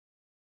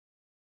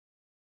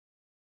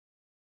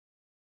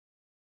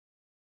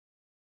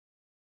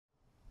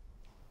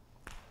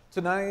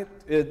Tonight,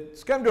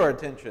 it's come to our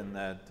attention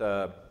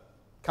that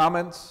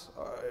comments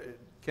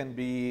can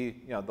be,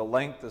 the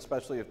length,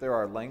 especially if there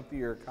are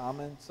lengthier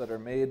comments that are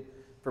made.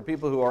 For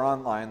people who are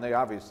online, they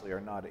obviously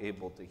are not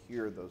able to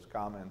hear those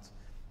comments.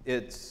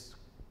 It's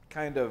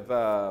kind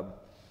of,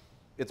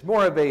 it's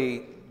more of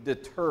a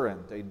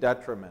deterrent, a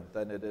detriment,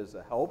 than it is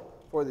a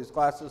help for these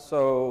classes.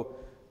 So,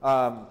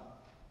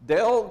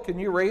 Dale, can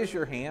you raise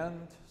your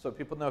hand so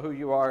people know who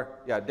you are?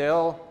 Yeah,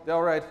 Dale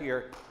right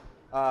here.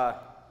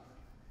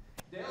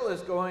 Dale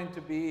is going to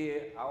be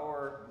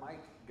our mic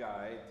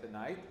guy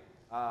tonight,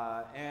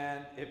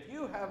 and if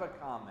you have a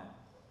comment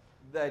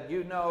that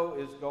you know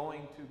is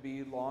going to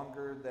be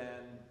longer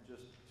than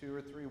just 2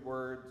 or 3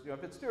 words,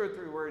 if it's 2 or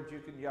 3 words, you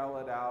can yell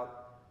it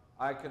out.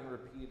 I can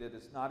repeat it.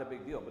 It's not a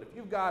big deal. But if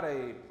you've got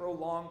a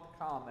prolonged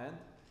comment,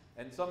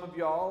 and some of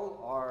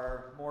y'all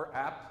are more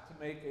apt to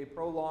make a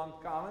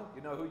prolonged comment,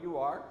 you know who you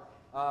are,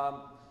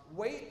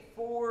 wait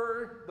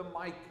for the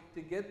mic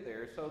to get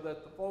there so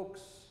that the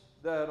folks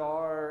that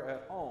are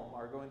at home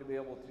are going to be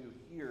able to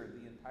hear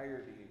the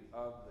entirety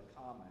of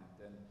the comment.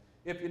 And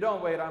if you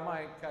don't wait, I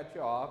might cut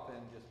you off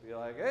and just be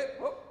like, hey,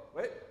 whoop,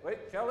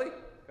 wait, Kelly,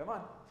 come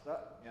on,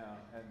 stop,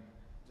 and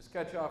just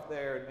cut you off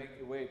there and make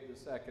you wait a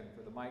second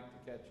for the mic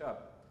to catch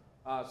up.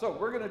 So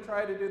we're going to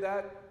try to do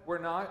that. We're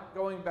not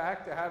going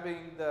back to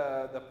having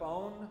the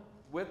phone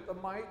with the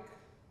mic,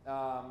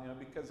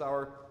 because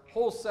our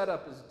whole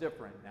setup is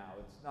different now.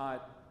 It's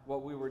not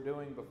what we were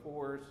doing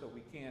before, so we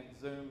can't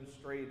zoom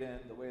straight in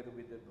the way that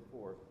we did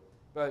before.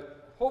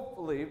 But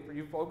hopefully, for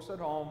you folks at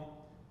home,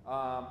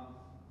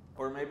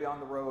 or maybe on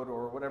the road,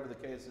 or whatever the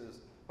case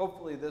is,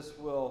 hopefully this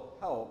will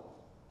help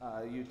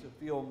you to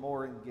feel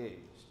more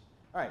engaged.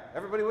 All right,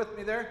 everybody with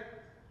me there?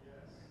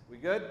 Yes. We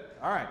good?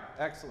 All right,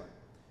 excellent.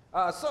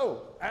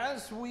 So,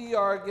 as we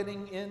are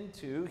getting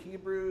into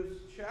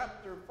Hebrews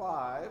chapter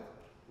 5,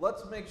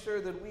 let's make sure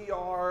that we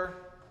are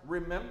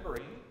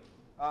remembering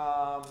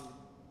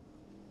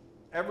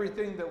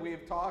everything that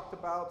we've talked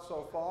about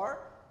so far.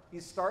 He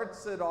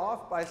starts it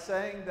off by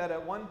saying that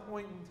at one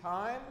point in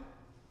time,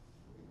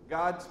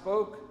 God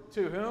spoke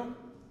to whom?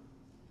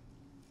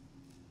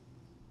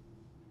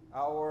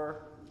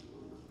 Our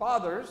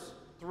fathers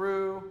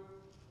through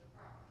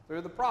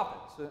the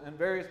prophets and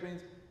various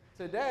means.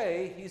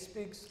 Today, he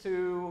speaks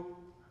to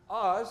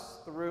us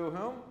through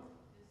whom?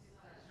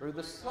 Through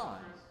the Son.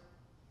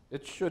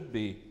 It should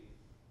be.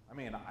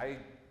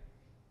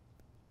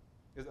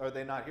 Are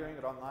they not hearing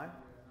it online?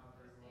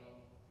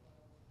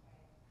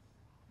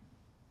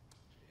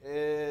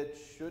 It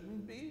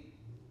shouldn't be.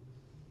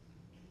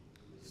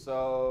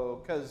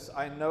 So, because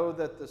I know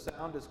that the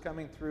sound is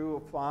coming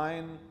through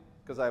fine,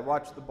 because I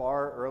watched the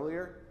bar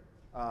earlier,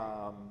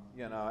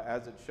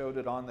 as it showed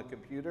it on the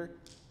computer.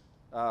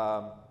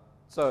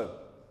 So,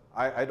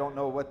 I don't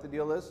know what the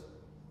deal is.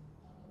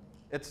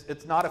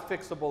 It's not a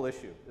fixable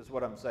issue, is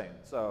what I'm saying.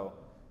 So,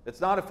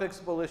 it's not a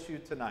fixable issue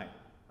tonight.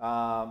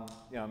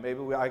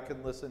 Maybe I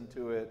can listen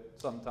to it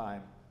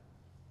sometime.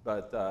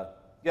 But,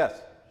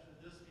 yes?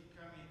 Should this be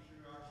coming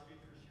through our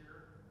speakers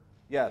here?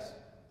 Yes.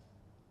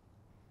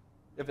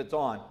 If it's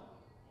on.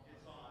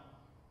 It's on.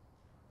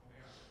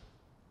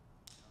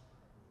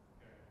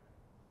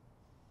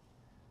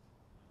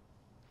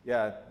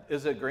 Yeah.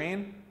 Is it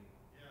green?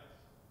 Yes.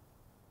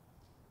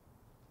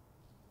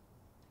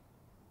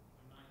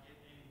 I'm not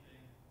getting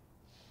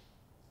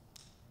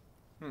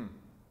anything.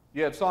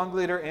 You have song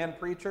leader and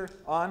preacher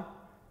on?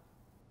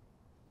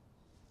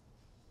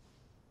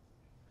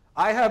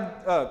 I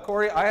have,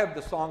 Corey, I have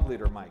the song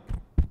leader mic.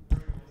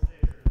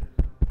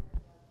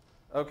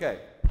 Okay.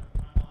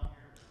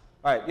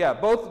 All right, yeah,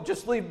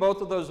 just leave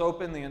both of those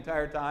open the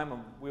entire time,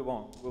 and we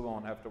won't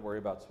have to worry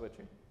about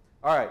switching.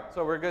 All right,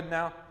 so we're good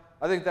now?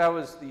 I think that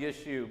was the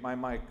issue. My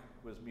mic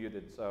was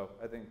muted, so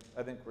I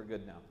think we're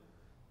good now.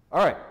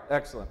 All right,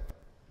 excellent.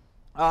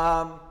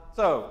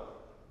 So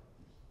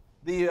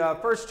the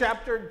first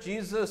chapter,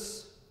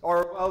 this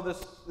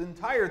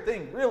entire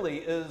thing really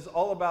is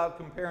all about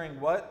comparing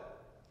what?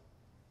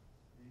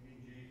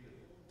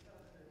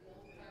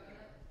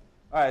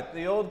 All right,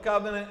 the Old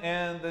Covenant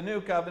and the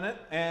New Covenant.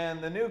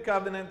 And the New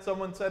Covenant,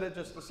 someone said it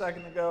just a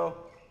second ago,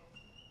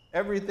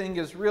 everything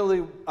is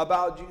really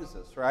about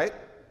Jesus, right?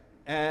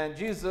 And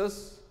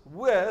Jesus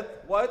with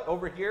what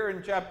over here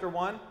in chapter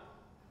 1? All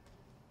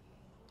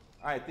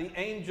right, the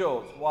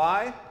angels.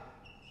 Why?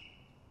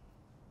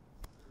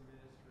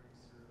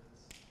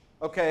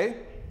 Okay.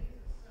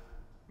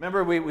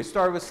 Remember, we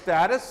started with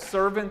status,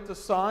 servant to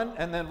son,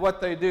 and then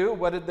what they do.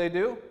 What did they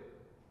do?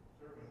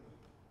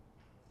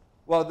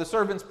 Well, the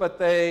servants, but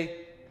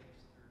they...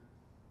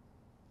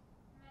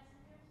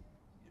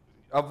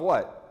 Of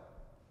what?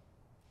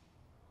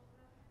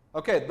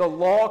 Okay, the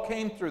law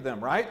came through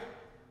them, right?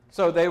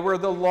 So they were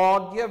the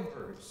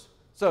lawgivers.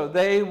 So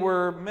they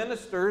were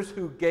ministers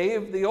who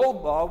gave the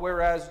old law,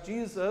 whereas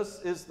Jesus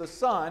is the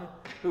Son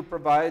who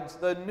provides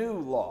the new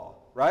law,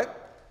 right?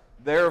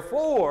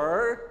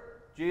 Therefore,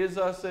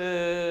 Jesus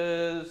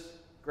is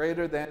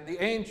greater than the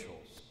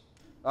angels.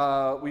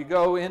 We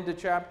go into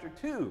chapter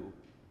 2.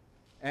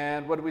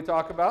 And what do we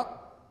talk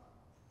about?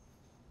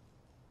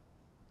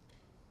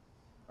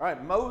 All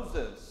right,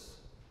 Moses.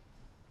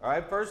 All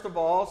right, first of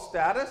all,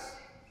 status.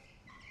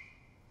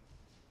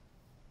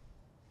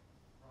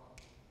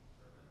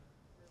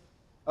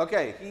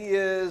 Okay, he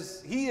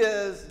is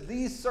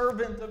the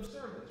servant of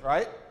servants,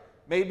 right?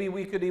 Maybe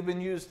we could even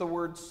use the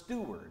word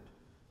steward.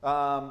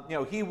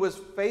 He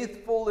was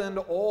faithful in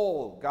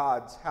all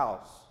God's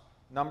house.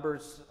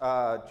 Numbers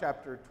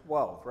chapter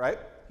 12, right?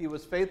 He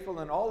was faithful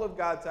in all of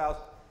God's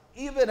house.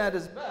 Even at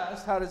his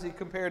best, how does he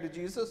compare to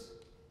Jesus?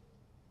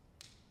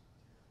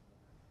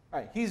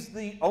 Right, he's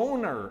the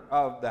owner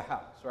of the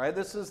house, right?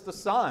 This is the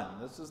son.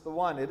 This is the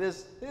one. It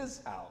is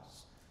his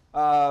house.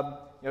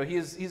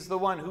 He's the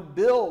one who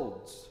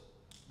builds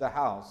the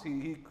house.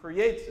 He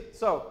creates it.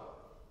 So,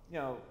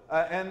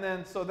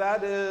 so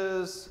that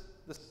is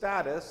the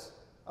status.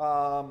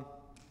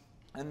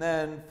 And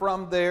then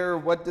from there,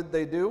 what did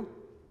they do?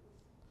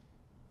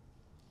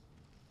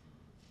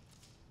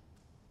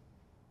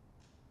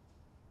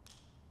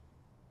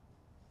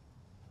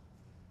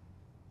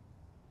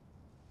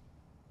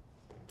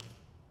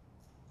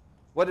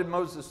 What did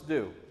Moses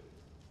do?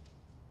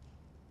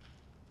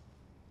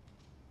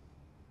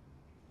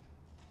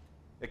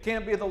 It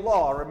can't be the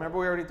law. Remember,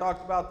 we already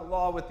talked about the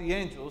law with the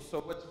angels.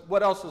 So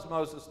what else is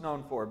Moses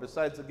known for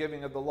besides the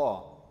giving of the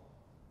law?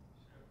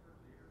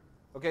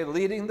 Okay,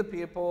 leading the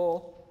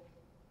people.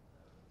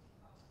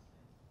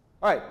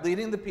 All right,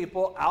 leading the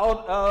people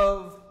out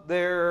of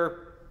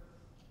their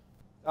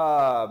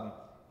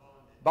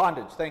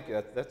bondage. Thank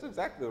you. That's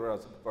exactly what I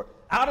was looking for.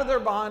 Out of their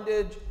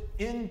bondage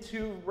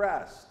into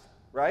rest,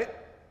 right?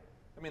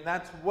 I mean,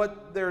 that's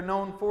what they're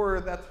known for.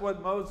 That's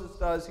what Moses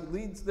does. He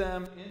leads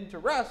them into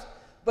rest.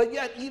 But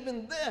yet,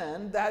 even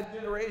then, that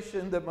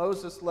generation that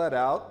Moses led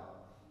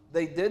out,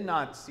 they did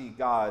not see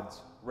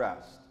God's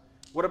rest.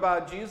 What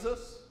about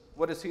Jesus?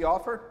 What does he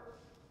offer?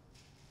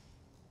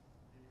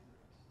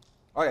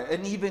 All right,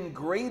 an even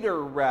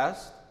greater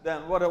rest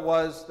than what it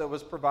was that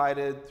was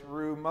provided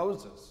through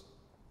Moses.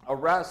 A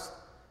rest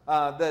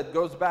that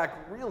goes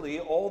back really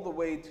all the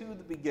way to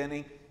the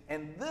beginning.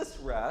 And this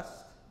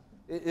rest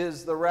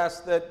is the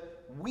rest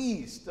that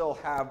we still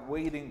have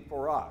waiting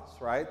for us,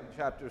 right? In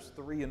chapters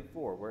 3 and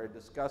 4, where it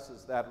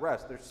discusses that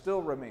rest. There still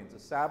remains a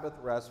Sabbath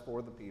rest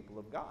for the people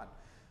of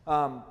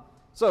God.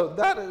 So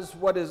that is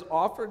what is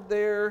offered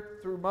there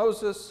through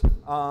Moses.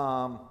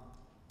 And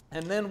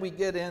then we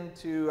get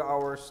into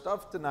our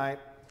stuff tonight.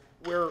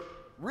 We're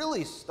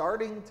really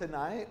starting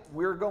tonight.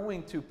 We're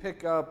going to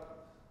pick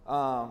up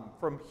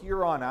from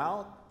here on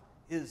out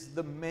is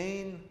the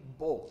main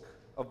bulk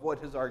of what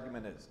his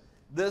argument is.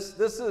 This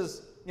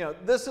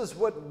is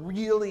what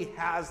really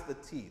has the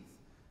teeth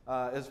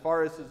as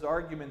far as his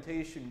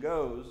argumentation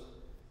goes.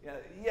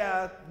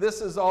 Yeah,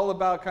 this is all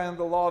about kind of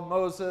the law of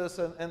Moses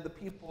and the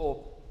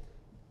people.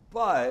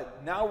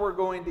 But now we're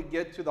going to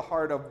get to the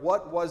heart of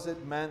what was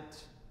it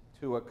meant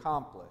to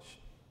accomplish.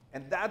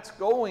 And that's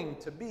going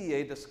to be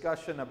a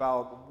discussion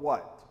about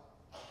what?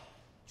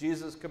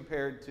 Jesus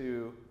compared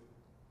to...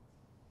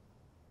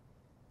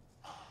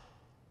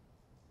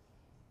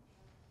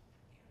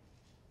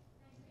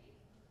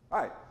 All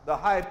right, the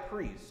high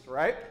priest,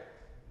 right?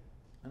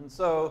 And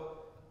so,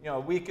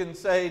 we can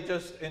say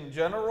just in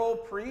general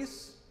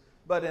priests,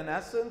 but in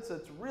essence,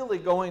 it's really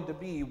going to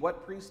be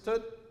what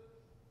priesthood?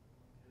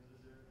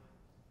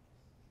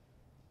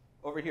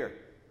 Over here.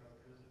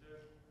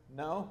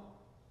 No?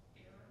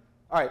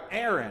 All right,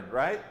 Aaron,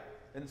 right?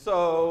 And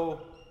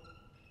so,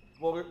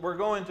 we're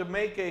going to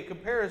make a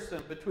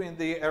comparison between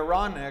the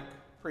Aaronic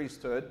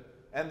priesthood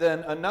and then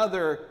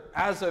another,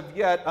 as of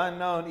yet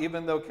unknown,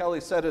 even though Kelly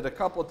said it a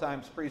couple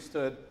times,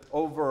 priesthood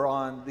over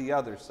on the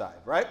other side,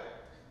 right?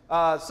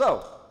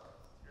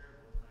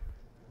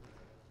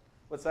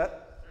 What's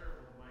that?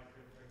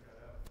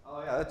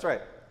 Oh, yeah, that's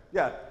right.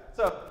 Yeah,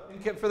 so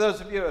for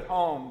those of you at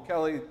home,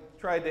 Kelly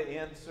tried to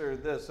answer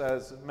this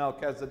as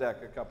Melchizedek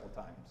a couple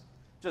times,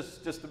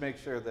 just to make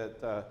sure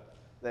that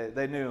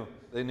they knew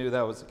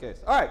that was the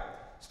case. All right,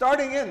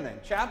 starting in then,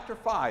 chapter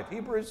 5,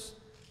 Hebrews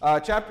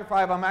chapter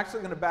 5, I'm actually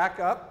going to back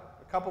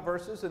up a couple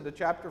verses into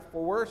chapter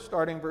 4,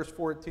 starting verse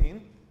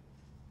 14.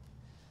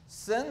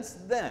 Since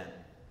then,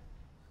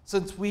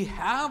 since we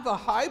have a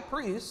high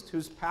priest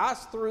who's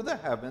passed through the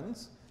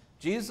heavens,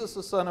 Jesus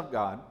the Son of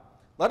God,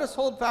 let us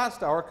hold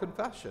fast our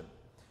confession.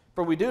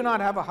 For we do not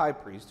have a high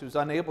priest who's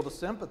unable to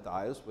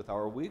sympathize with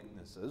our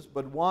weaknesses,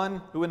 but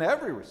one who in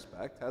every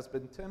respect has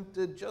been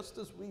tempted just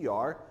as we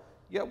are,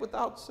 yet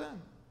without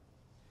sin.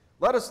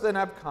 Let us then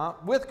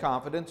with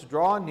confidence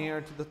draw near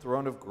to the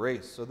throne of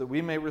grace, so that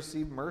we may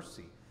receive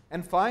mercy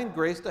and find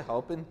grace to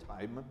help in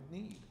time of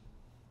need.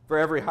 For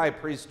every high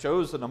priest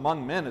chosen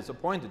among men is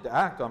appointed to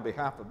act on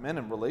behalf of men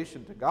in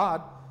relation to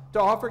God,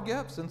 to offer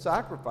gifts and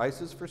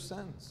sacrifices for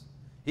sins.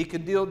 He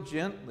can deal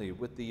gently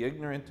with the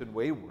ignorant and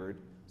wayward,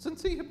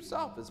 since he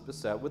himself is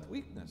beset with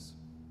weakness.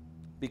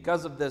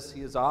 Because of this,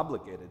 he is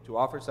obligated to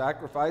offer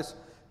sacrifice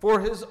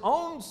for his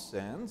own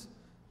sins,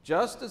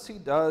 just as he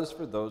does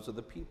for those of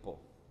the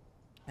people.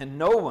 And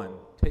no one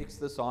takes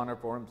this honor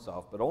for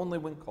himself, but only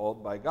when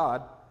called by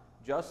God,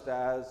 just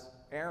as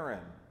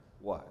Aaron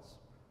was.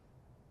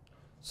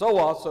 So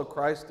also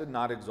Christ did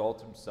not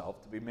exalt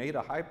himself to be made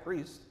a high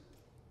priest,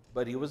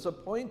 but he was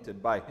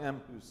appointed by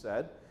him who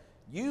said,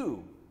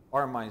 "You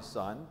are my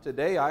son,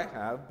 today I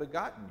have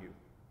begotten you."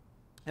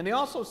 And he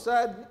also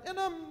said in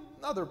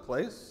another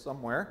place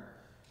somewhere,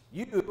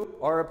 "You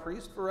are a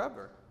priest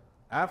forever,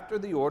 after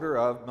the order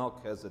of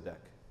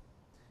Melchizedek."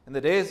 In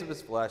the days of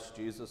his flesh,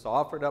 Jesus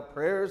offered up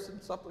prayers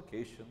and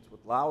supplications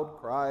with loud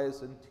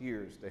cries and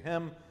tears to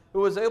him who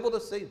was able to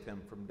save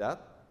him from death,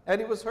 and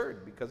he was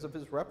heard because of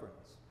his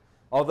reverence.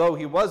 Although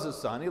he was a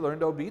son, he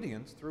learned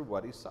obedience through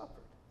what he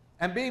suffered.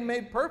 And being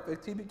made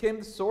perfect, he became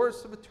the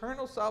source of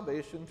eternal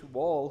salvation to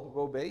all who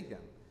obey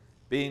him,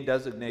 being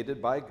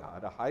designated by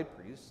God a high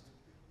priest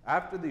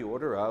after the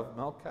order of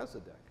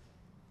Melchizedek.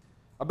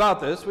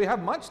 About this, we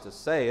have much to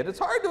say, and it's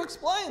hard to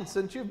explain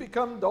since you've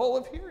become dull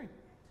of hearing.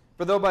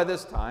 For though by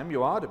this time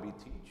you ought to be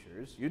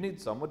teachers, you need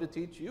someone to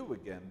teach you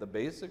again the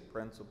basic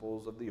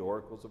principles of the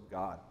oracles of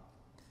God.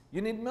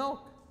 You need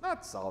milk,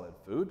 not solid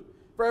food.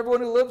 For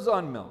everyone who lives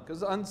on milk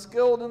is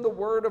unskilled in the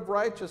word of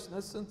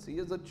righteousness, since he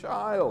is a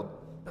child.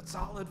 But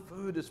solid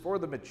food is for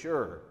the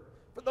mature,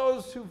 for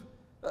those who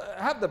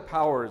have the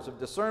powers of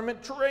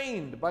discernment,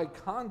 trained by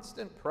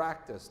constant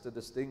practice to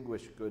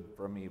distinguish good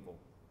from evil.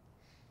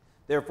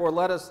 Therefore,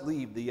 let us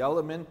leave the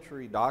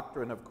elementary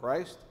doctrine of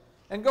Christ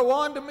and go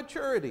on to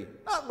maturity,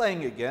 not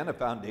laying again a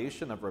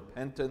foundation of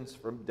repentance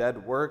from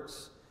dead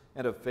works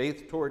and of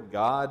faith toward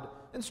God,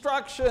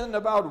 instruction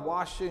about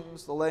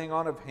washings, the laying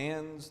on of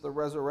hands, the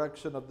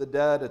resurrection of the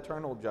dead,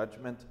 eternal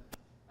judgment.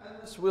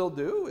 And this we'll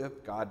do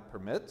if God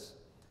permits.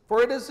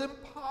 For it is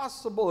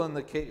impossible in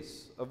the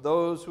case of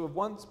those who have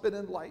once been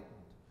enlightened,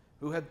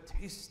 who have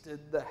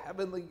tasted the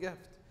heavenly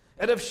gift,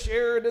 and have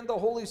shared in the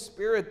Holy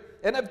Spirit,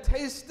 and have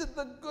tasted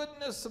the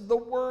goodness of the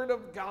Word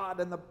of God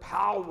and the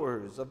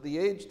powers of the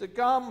age to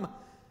come,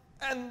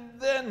 and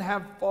then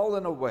have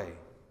fallen away,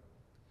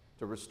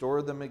 to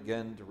restore them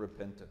again to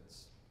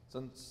repentance,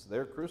 since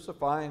they're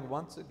crucifying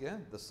once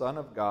again the Son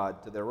of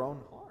God to their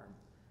own harm,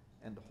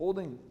 and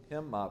holding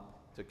him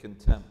up to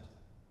contempt.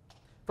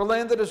 For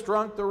land that has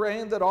drunk the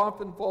rain that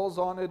often falls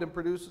on it and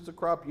produces a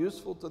crop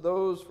useful to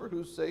those for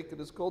whose sake it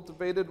is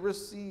cultivated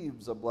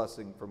receives a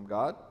blessing from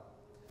God.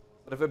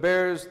 But if it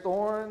bears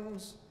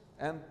thorns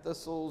and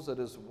thistles, it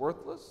is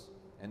worthless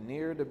and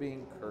near to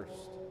being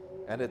cursed,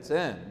 and its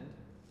end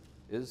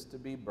is to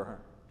be burned.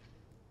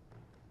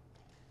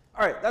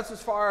 All right, that's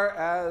as far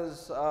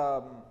as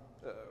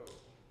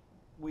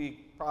we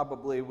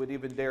probably would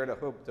even dare to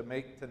hope to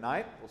make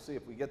tonight. We'll see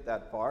if we get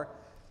that far.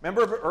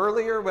 Remember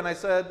earlier when I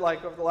said,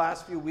 like, over the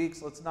last few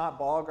weeks, let's not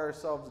bog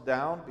ourselves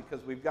down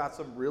because we've got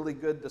some really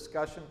good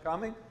discussion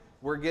coming?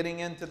 We're getting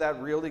into that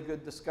really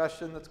good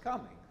discussion that's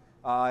coming.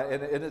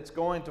 And it's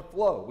going to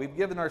flow. We've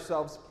given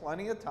ourselves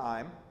plenty of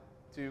time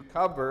to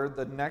cover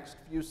the next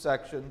few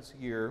sections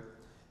here.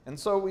 And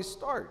so we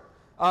start.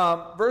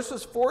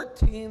 Verses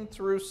 14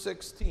 through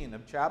 16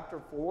 of chapter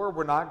 4,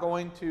 we're not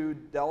going to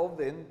delve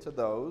into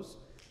those.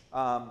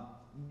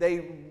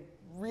 They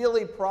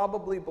really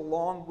probably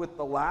belong with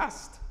the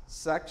last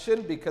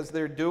section because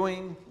they're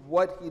doing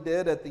what he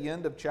did at the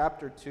end of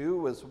chapter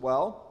 2 as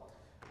well,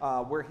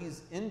 where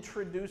he's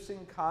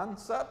introducing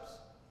concepts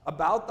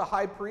about the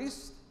high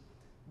priest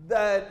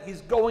that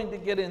he's going to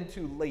get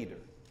into later.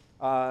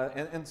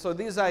 And so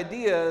these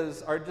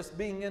ideas are just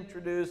being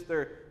introduced.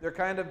 They're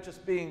kind of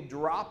just being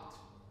dropped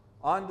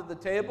onto the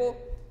table,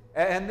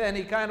 and then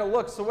he kind of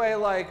looks away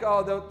like,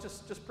 oh, they'll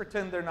just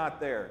pretend they're not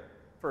there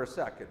for a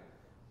second.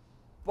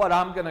 But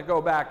I'm going to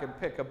go back and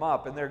pick them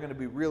up, and they're going to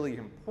be really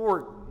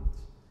important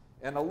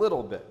in a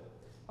little bit.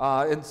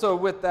 And so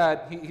with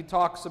that, he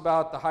talks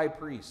about the high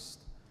priest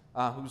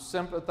who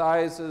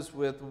sympathizes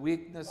with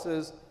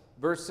weaknesses.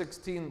 Verse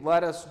 16,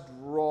 let us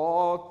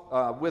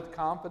draw with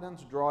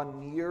confidence, draw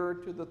near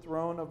to the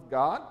throne of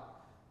God.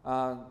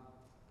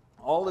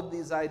 All of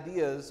these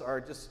ideas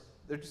are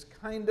they're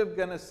just kind of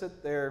going to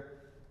sit there,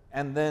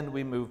 and then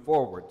we move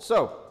forward.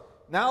 So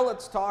now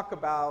let's talk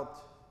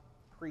about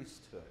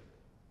priesthood.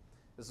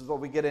 This is what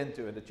we get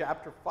into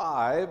chapter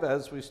 5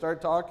 as we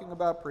start talking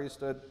about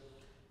priesthood.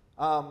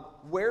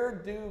 Where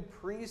do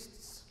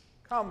priests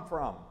come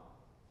from?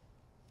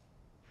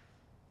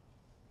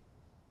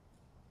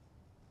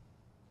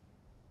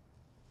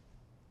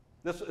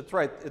 It's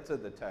right, it's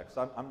in the text.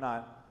 I'm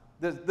not,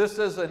 this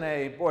isn't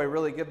a, boy,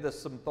 really give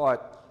this some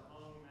thought.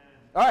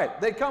 All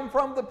right, they come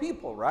from the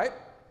people, right?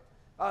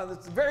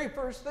 That's the very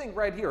first thing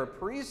right here. A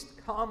priest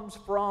comes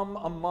from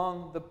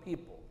among the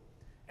people.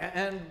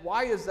 And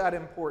why is that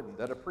important,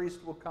 that a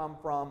priest will come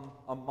from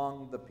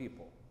among the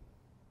people?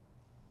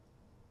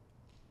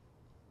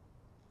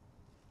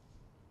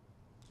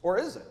 Or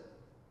is it?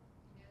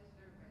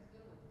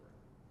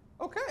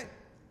 Okay.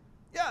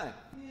 Yeah,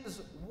 he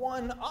is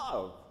one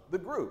of the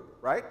group,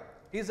 right?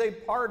 He's a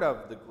part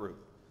of the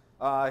group.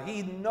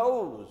 He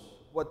knows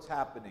what's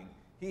happening.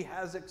 He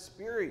has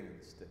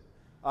experienced it.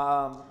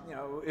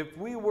 If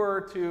we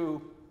were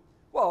to,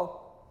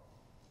 well,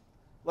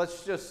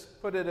 let's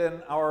just put it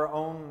in our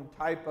own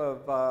type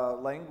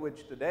of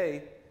language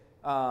today.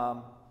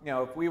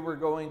 If we were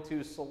going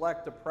to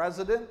select a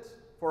president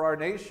for our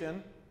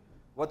nation,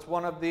 what's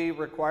one of the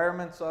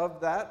requirements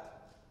of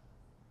that?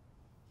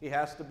 He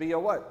has to be a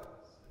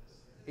what?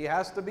 He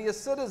has to be a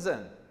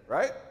citizen,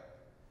 right?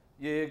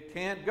 You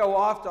can't go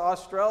off to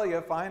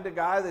Australia, find a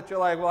guy that you're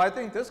like, well, I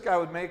think this guy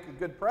would make a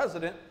good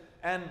president,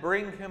 and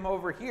bring him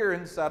over here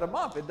and set him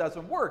up. It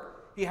doesn't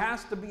work. He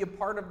has to be a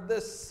part of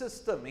this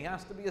system. He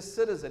has to be a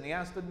citizen. He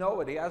has to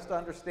know it. He has to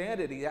understand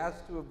it. He has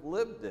to have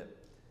lived it.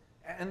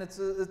 And it's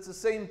the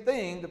same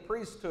thing, the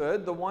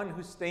priesthood, the one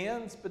who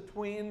stands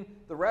between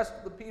the rest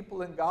of the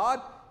people and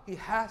God, he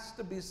has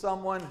to be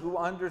someone who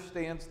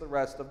understands the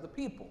rest of the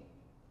people.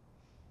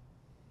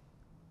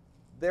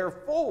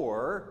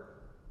 Therefore,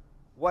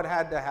 what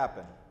had to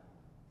happen?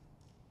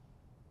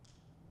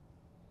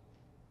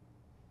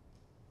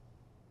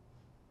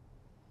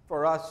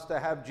 For us to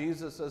have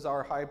Jesus as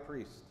our high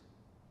priest.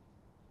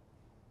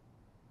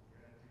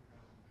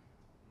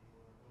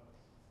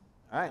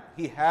 All right,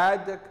 he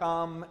had to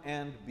come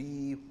and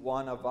be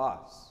one of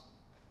us,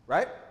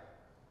 right?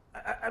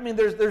 I mean,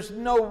 there's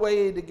no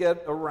way to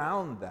get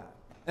around that.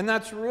 And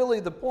that's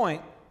really the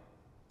point.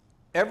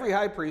 Every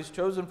high priest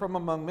chosen from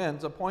among men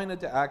is appointed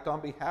to act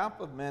on behalf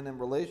of men in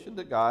relation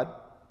to God.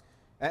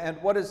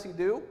 And what does he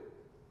do?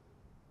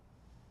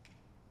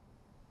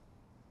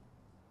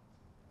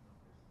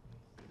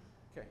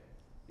 Okay.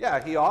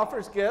 Yeah, he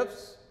offers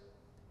gifts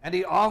and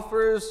he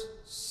offers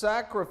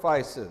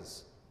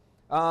sacrifices.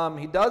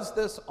 He does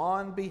this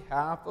on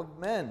behalf of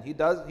men.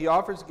 He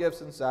offers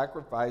gifts and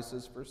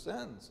sacrifices for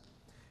sins.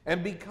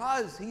 And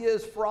because he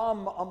is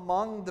from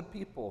among the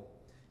people,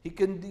 he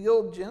can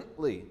deal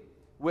gently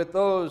with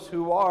those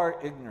who are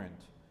ignorant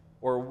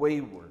or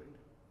wayward,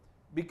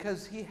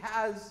 because he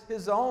has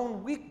his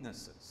own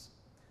weaknesses.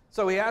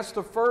 So he has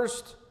to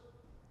first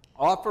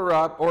offer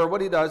up, or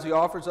what he does, he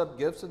offers up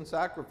gifts and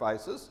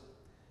sacrifices.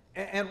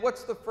 And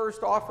what's the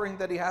first offering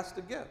that he has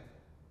to give?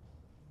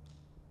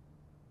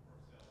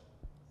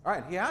 All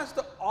right, he has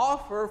to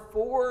offer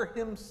for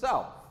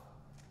himself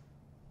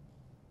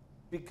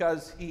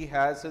because he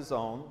has his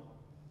own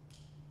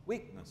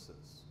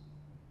weaknesses.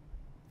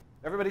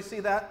 Everybody see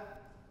that?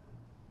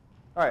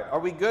 All right, are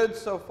we good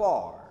so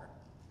far?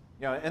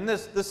 You know, and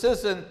this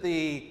isn't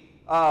the,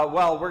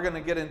 well, we're going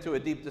to get into a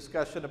deep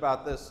discussion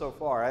about this so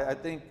far. I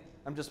think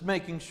I'm just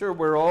making sure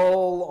we're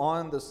all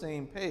on the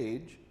same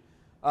page,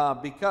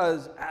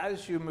 because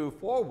as you move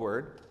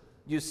forward,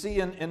 you see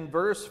in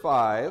verse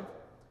 5,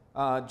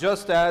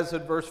 just as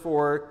in verse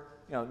 4,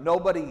 you know,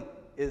 nobody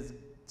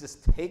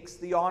just takes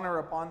the honor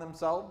upon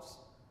themselves.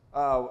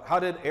 How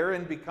did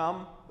Aaron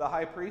become the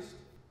high priest?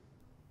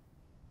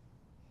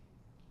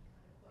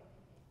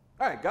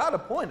 All right, God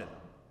appointed him.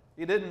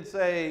 He didn't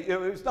say,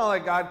 it's not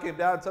like God came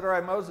down and said, all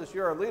right, Moses,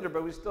 you're our leader,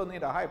 but we still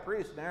need a high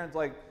priest. And Aaron's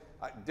like,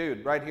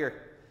 dude, right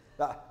here,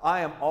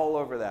 I am all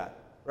over that,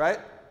 right?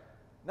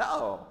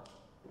 No.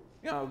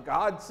 You know,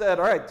 God said,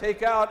 all right,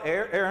 take out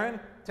Aaron,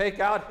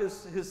 take out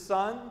his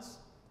sons.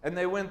 And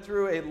they went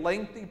through a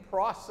lengthy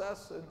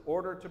process in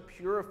order to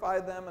purify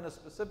them in a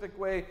specific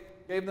way,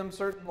 gave them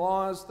certain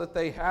laws that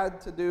they had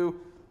to do.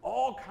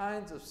 All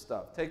kinds of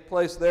stuff take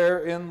place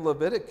there in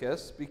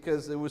Leviticus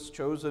because it was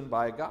chosen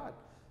by God.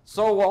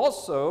 So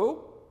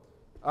also,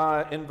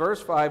 in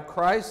verse 5,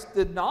 Christ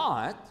did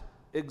not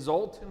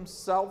exalt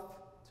himself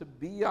to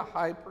be a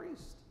high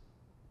priest.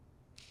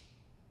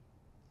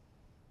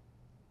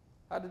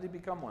 How did he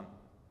become one?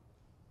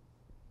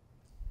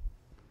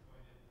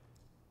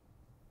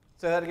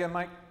 Say that again,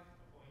 Mike.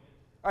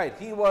 Appointed. All right,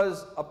 he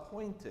was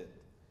appointed.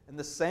 In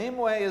the same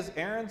way as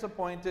Aaron's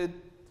appointed,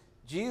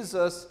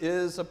 Jesus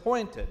is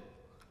appointed.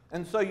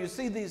 And so you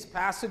see these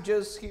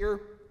passages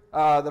here.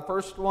 The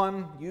first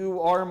one, you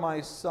are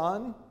my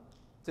son.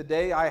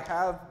 Today I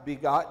have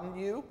begotten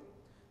you.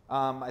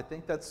 I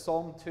think that's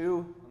Psalm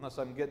 2, unless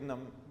I'm getting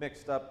them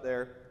mixed up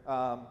there.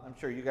 I'm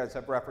sure you guys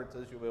have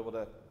references. You'll be able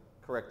to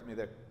correct me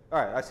there. All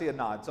right, I see a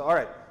nod. So, all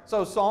right,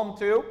 so Psalm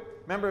 2.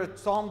 Remember,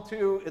 Psalm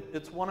 2,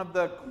 it's one of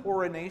the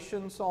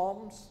coronation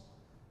psalms.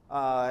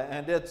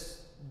 And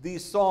it's the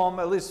psalm,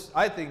 at least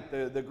I think,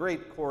 the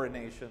great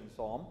coronation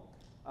psalm.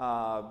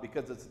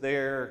 Because it's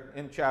there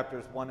in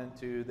chapters 1 and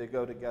 2. They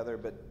go together,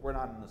 but we're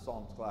not in the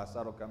Psalms class.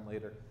 That'll come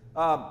later.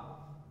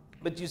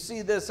 But you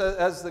see this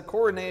as the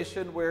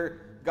coronation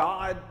where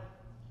God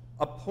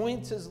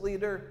appoints his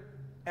leader,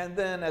 and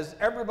then as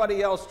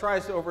everybody else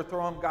tries to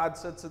overthrow him, God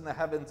sits in the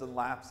heavens and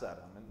laughs at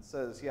him and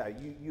says, yeah,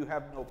 you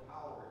have no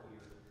power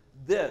here.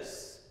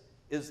 This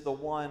is the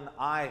one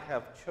I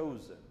have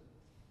chosen.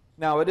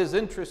 Now, it is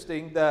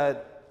interesting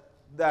that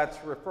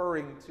that's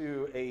referring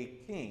to a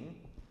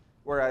king,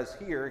 whereas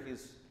here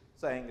he's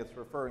saying it's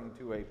referring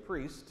to a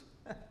priest.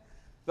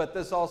 But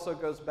this also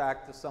goes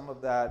back to some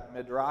of that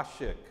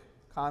midrashic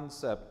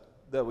concept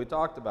that we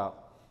talked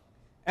about.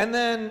 And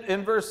then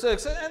in verse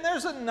 6, and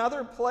there's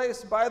another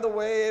place, by the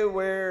way,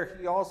 where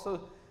he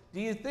also, do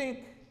you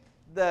think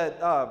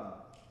that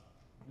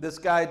this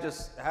guy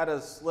just had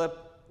a slip?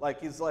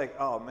 Like he's like,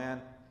 oh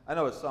man, I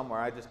know it's somewhere,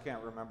 I just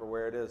can't remember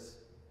where it is.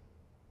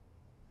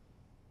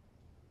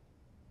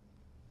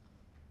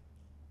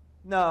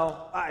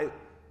 No, all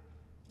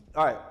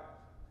right.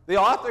 The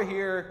author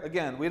here,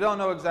 again, we don't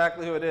know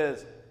exactly who it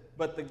is,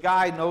 but the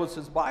guy knows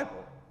his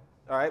Bible.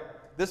 All right?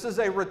 This is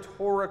a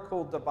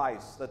rhetorical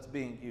device that's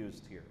being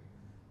used here.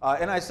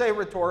 And I say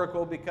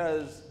rhetorical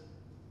because,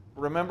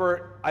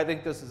 remember, I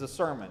think this is a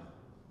sermon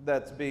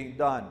that's being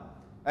done.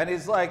 And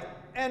he's like,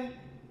 and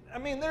I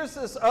mean, there's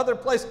this other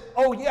place.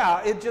 Oh,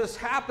 yeah, it just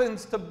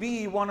happens to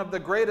be one of the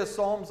greatest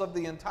psalms of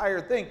the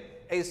entire thing.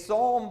 A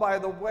psalm, by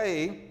the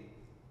way,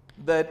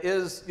 that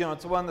is,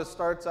 it's the one that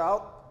starts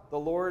out, the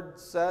Lord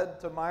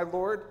said to my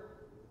Lord,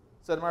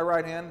 "Sit at my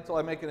right hand until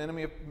I make your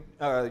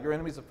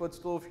enemies a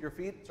footstool for your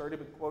feet." It's already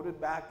been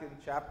quoted back in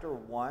chapter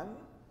 1.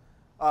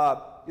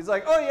 He's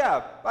like, oh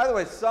yeah, by the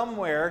way,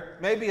 somewhere,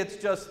 maybe it's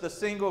just the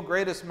single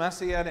greatest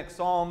messianic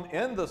psalm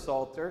in the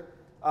Psalter.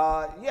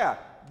 Yeah,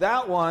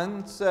 that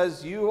one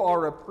says, "You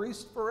are a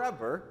priest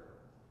forever,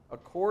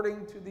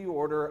 according to the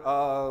order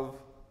of,"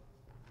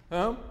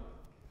 whom?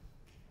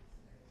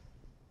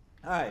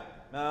 All right,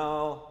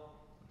 Melchizedek.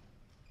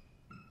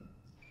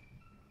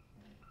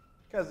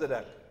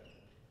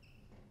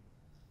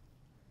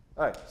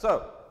 All right,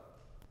 so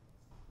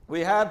we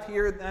have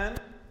here then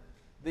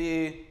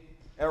the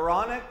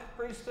Aaronic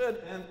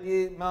priesthood and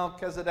the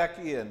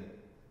Melchizedekian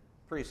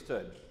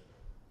priesthood.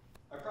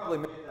 I probably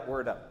made that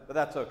word up, but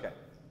that's okay.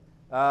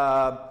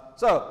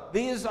 So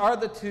these are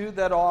the two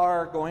that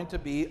are going to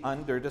be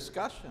under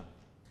discussion.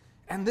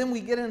 And then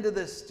we get into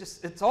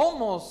this, it's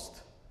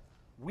almost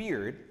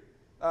weird,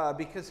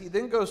 because he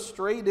then goes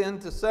straight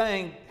into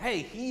saying, hey,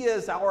 he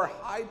is our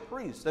high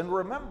priest. And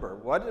remember,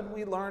 what did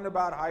we learn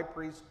about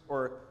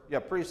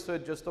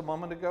priesthood just a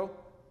moment ago?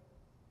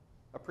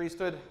 A priest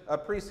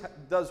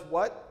does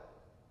what?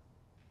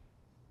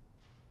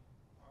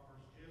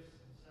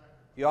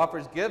 He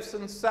offers gifts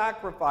and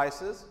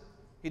sacrifices.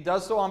 He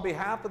does so on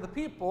behalf of the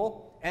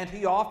people, and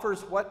he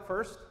offers what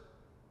first?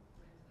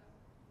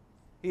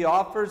 He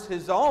offers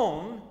his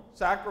own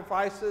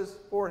sacrifices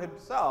for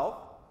himself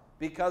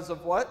because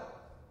of what?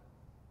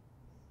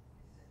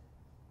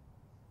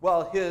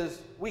 Well,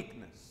 his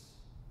weakness,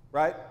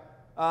 right?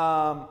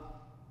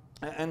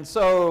 And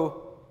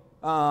so,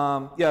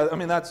 yeah, I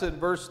mean, that's in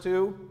verse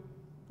 2.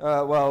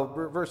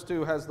 Verse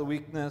 2 has the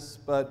weakness,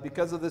 but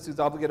because of this, he's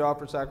obligated to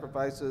offer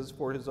sacrifices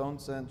for his own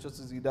sin, just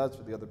as he does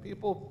for the other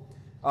people.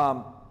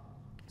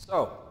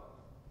 So,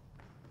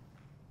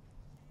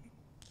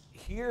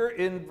 here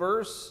in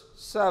verse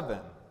 7,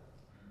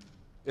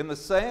 in the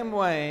same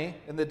way,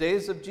 in the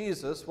days of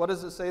Jesus, what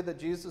does it say that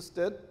Jesus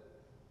did?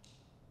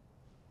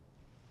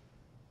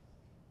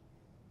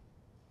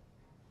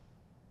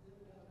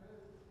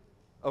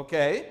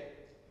 Okay,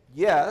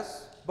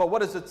 yes, but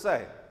what does it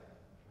say?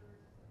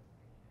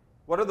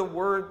 What are the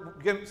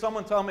words?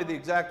 Someone tell me the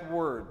exact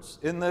words.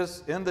 In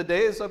the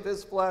days of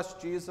his flesh,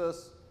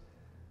 Jesus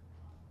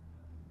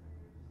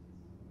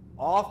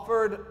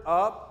offered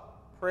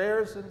up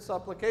prayers and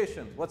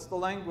supplications. What's the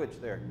language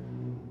there?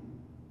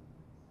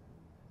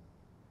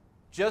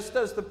 Just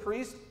as the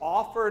priest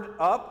offered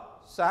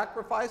up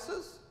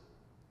sacrifices.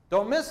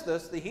 Don't miss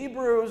this. The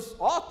Hebrews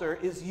author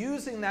is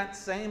using that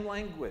same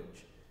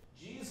language.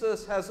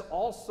 Jesus has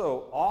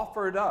also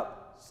offered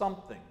up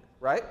something,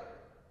 right?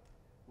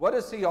 What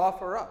does he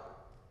offer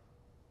up?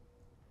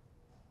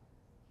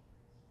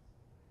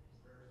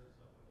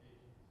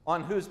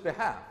 On whose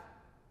behalf?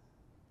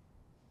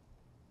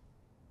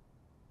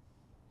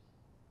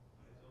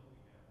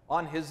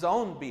 On his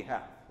own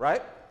behalf,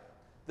 right?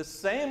 The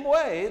same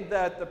way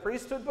that the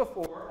priesthood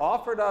before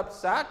offered up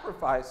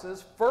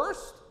sacrifices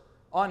first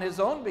on his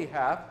own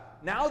behalf,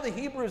 now the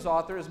Hebrews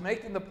author is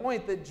making the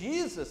point that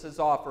Jesus is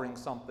offering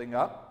something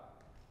up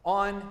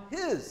on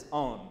his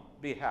own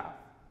behalf.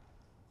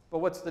 But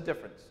what's the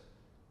difference?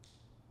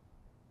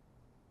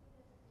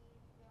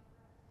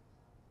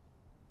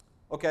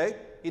 Okay,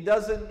 he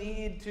doesn't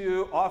need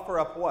to offer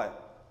up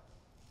what?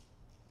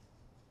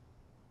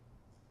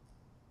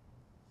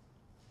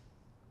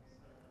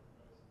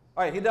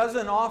 All right, he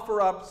doesn't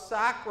offer up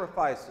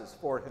sacrifices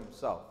for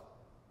himself.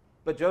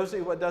 But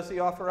Josie, what does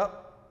he offer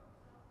up?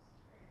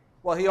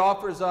 Well, he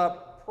offers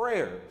up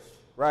prayers,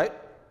 right?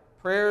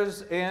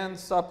 Prayers and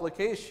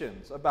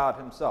supplications about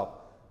himself.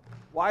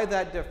 Why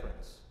that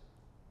difference?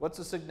 What's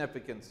the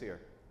significance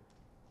here?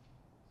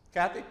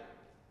 Kathy? Jesus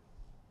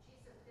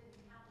didn't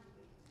have any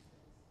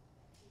weaknesses.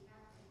 He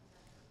had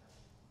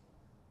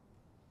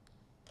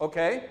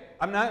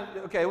to make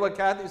sacrifices. Okay, what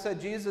Kathy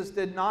said, Jesus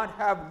did not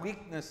have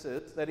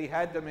weaknesses that he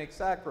had to make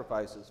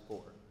sacrifices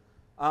for.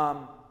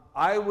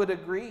 I would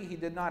agree he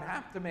did not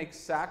have to make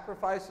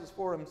sacrifices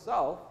for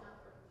himself.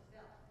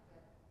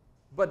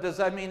 But does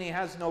that mean he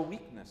has no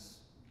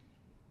weakness?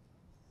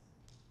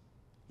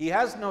 He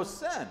has no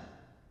sin.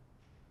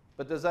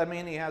 But does that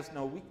mean he has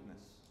no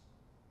weakness?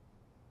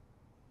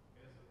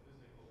 He has a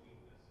physical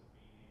weakness of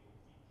being able to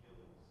be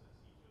killed since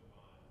he took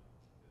on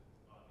his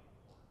body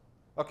form.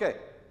 Okay,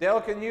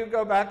 Dale, can you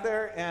go back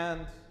there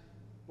and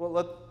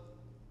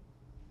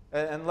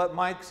let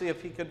Mike see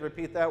if he could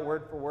repeat that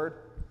word for word?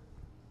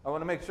 I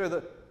want to make sure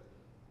that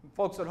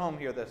folks at home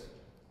hear this.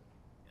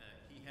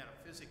 He had a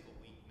physical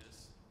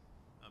weakness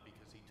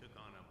because he took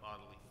on a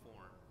bodily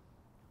form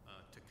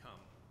to come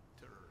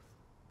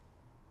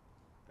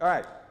All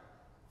right.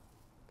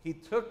 He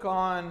took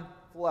on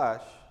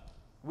flesh,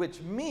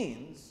 which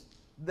means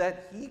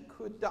that he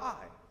could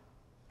die.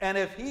 And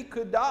if he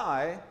could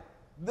die,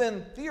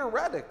 then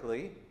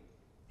theoretically,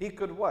 he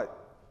could what?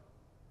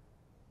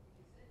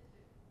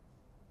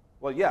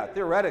 Well, yeah,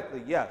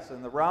 theoretically, yes.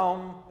 In the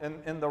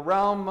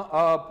realm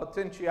of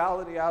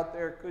potentiality out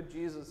there, could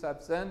Jesus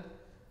have sinned?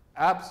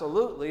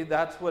 Absolutely.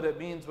 That's what it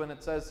means when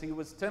it says he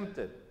was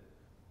tempted.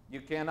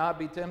 You cannot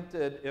be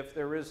tempted if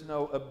there is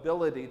no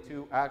ability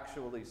to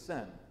actually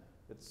sin.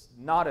 It's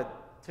not a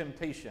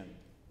temptation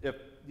if,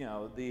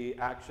 the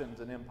action's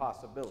an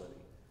impossibility.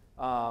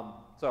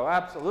 So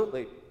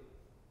absolutely.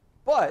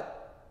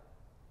 But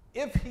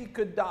if he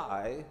could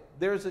die,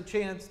 there's a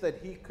chance that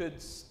he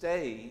could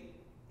stay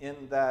in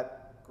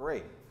that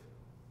grave.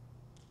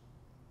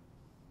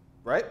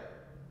 Right?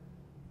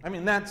 I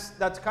mean, that's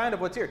kind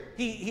of what's here.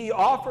 He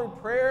offered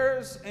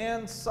prayers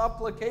and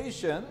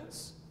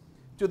supplications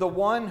to the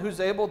one who's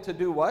able to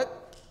do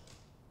what?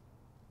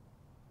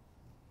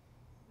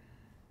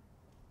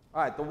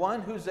 All right, the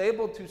one who's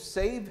able to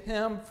save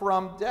him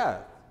from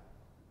death.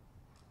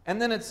 And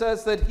then it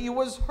says that he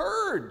was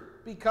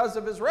heard because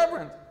of his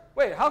reverence.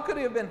 Wait, how could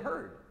he have been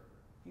heard?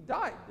 He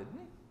died, didn't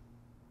he?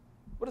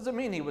 What does it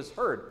mean he was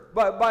heard?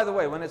 But by the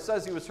way, when it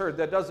says he was heard,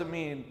 that doesn't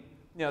mean,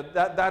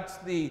 that's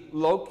the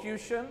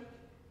locution.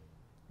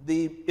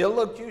 The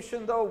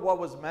illocution, though, what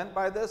was meant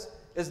by this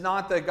is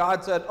not that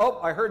God said, oh,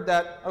 I heard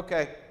that,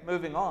 okay,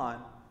 moving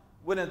on.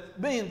 What it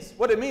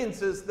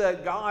means is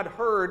that God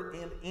heard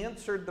and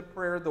answered the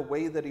prayer the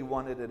way that he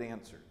wanted it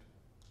answered.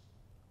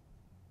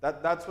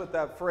 That's what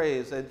that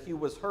phrase, and he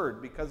was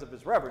heard because of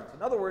his reverence.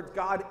 In other words,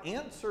 God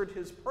answered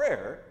his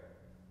prayer,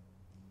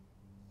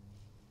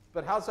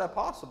 but how's that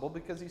possible?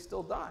 Because he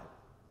still died.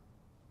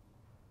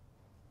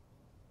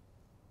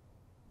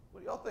 What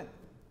do y'all think?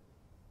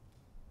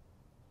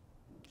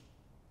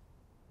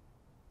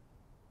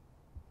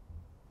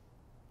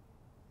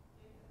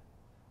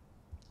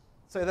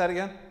 Say that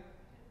again.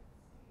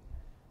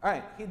 All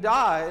right, he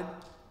died.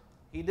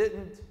 He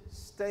didn't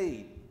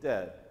stay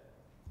dead,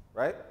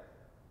 right?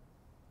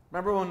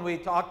 Remember when we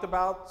talked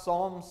about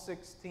Psalm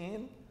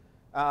 16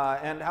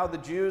 and how the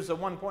Jews at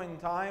one point in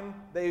time,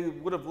 they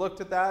would have looked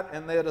at that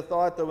and they would have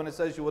thought that when it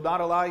says you will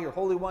not allow your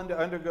Holy One to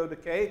undergo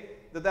decay,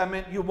 that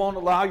meant you won't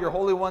allow your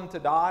Holy One to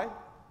die.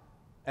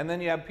 And then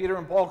you have Peter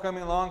and Paul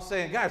coming along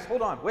saying, guys,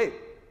 hold on, wait,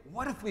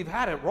 what if we've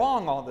had it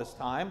wrong all this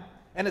time?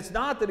 And it's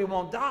not that he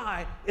won't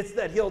die, it's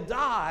that he'll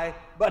die,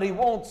 but he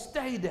won't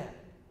stay dead.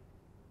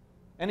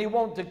 And he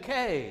won't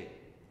decay,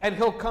 and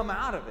he'll come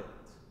out of it.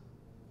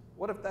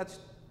 What if that's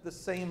the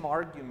same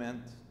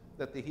argument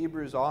that the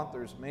Hebrews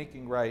author is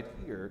making right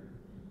here?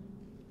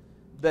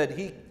 That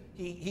he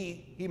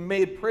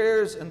made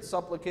prayers and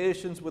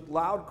supplications with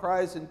loud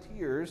cries and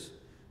tears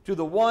to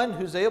the one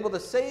who's able to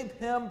save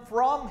him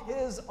from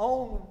his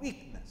own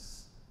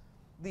weakness.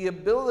 The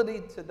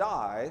ability to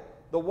die,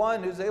 the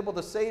one who's able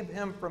to save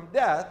him from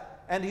death,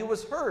 and he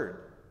was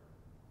heard.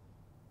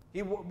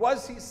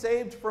 Was he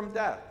saved from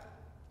death?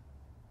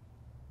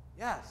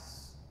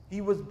 Yes.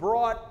 He was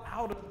brought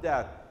out of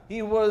death.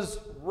 He was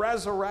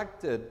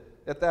resurrected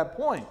at that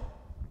point.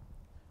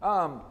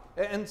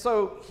 And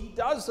so he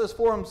does this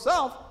for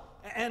himself,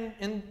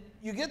 and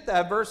you get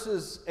that,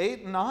 verses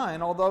 8 and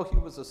 9, although he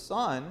was a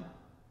son,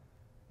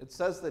 it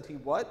says that he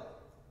what?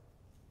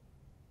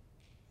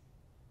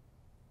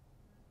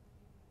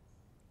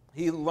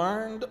 He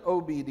learned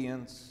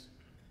obedience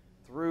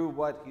through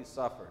what he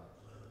suffered.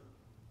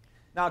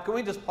 Now, can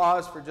we just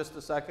pause for just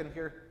a second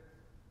here?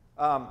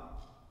 How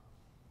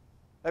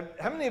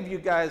many of you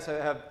guys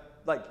have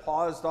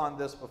paused on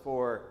this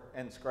before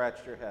and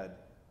scratched your head?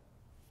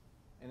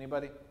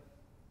 Anybody?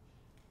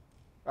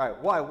 All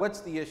right, why?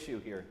 What's the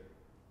issue here?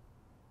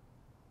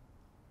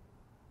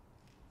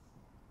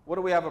 What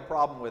do we have a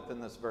problem with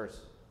in this verse?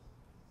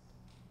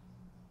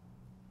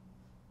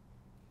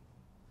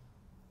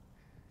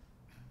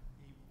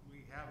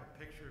 We have a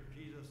picture of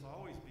Jesus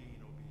always being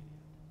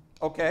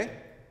obedient. Okay.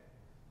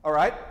 All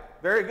right.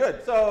 Very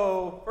good.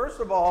 So, first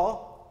of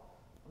all,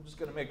 I'm just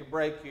going to make a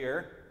break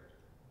here.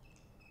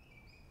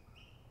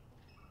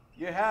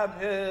 You have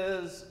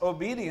his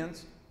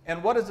obedience.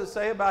 And what does it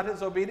say about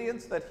his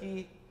obedience? That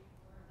he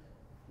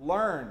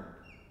learned.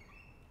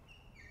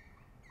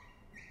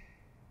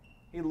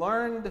 He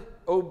learned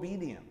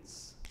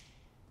obedience.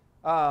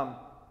 Now,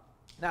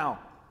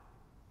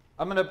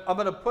 I'm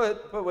gonna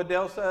put what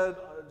Dale said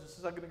just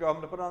a second ago. I'm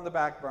gonna put it on the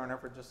back burner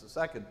for just a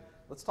second.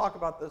 Let's talk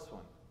about this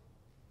one.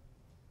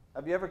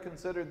 Have you ever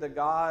considered that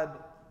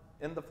God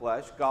in the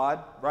flesh,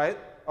 God, right?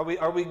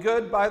 Are we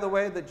good, by the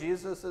way, that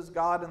Jesus is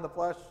God in the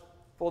flesh,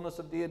 fullness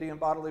of deity in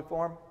bodily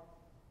form?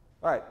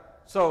 All right.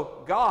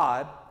 So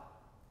God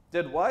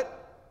did what?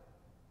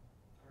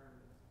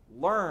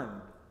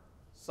 Learned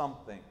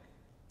something.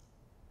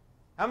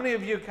 How many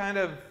of you kind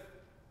of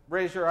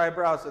raise your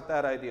eyebrows at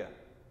that idea?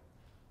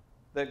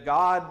 That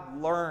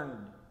God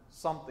learned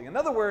something. In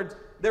other words,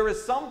 there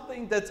is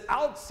something that's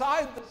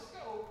outside the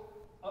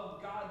scope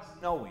of God's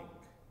knowing.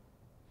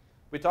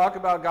 We talk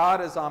about God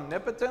as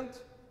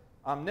omnipotent,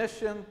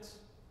 omniscient,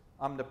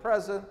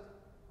 omnipresent,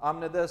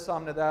 omni this,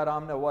 omni that,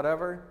 omni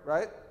whatever,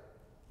 right?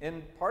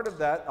 And part of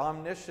that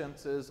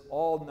omniscience is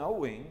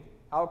all-knowing.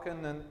 How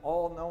can an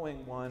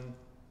all-knowing one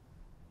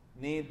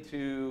need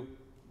to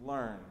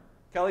learn?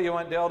 Kelly, you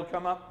want Dale to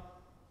come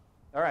up?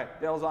 All right,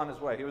 Dale's on his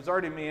way. He was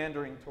already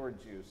meandering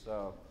towards you,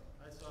 so.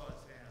 I saw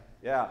his hand.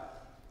 Yeah.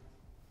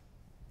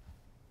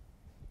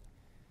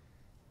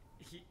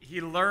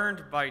 He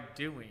learned by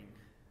doing.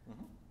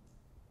 Mm-hmm.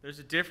 There's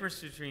a difference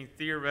between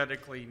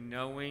theoretically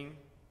knowing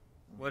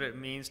what it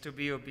means to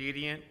be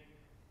obedient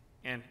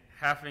and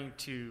having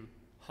to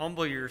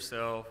humble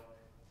yourself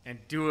and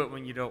do it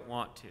when you don't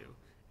want to.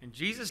 And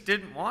Jesus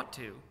didn't want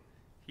to.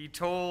 He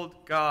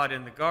told God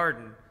in the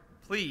garden,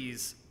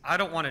 please, I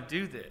don't want to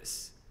do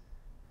this.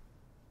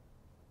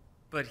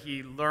 But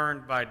he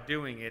learned by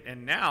doing it.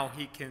 And now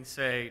he can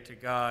say to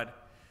God,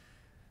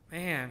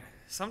 man,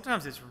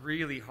 sometimes it's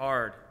really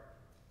hard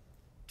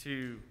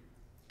to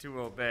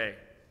obey.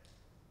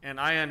 And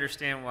I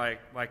understand why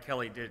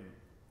Kelly didn't.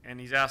 And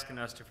he's asking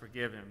us to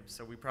forgive him,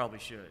 so we probably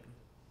should.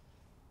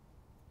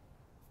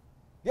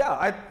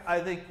 Yeah, I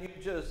think you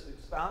just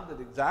expounded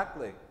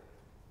exactly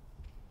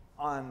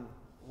on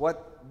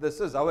what this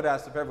is. I would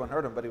ask if everyone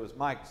heard him, but he was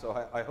mic'd,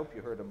 so I hope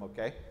you heard him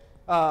okay.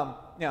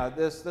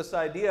 This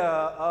idea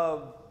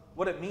of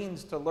what it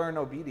means to learn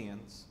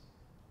obedience.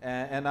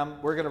 And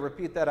we're going to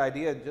repeat that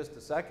idea in just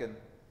a second.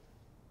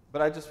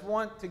 But I just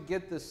want to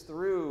get this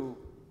through.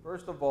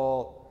 First of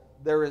all,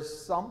 there is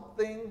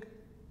something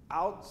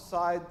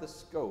outside the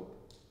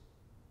scope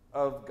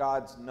of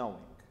God's knowing.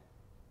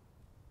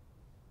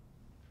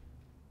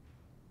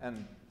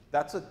 And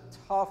that's a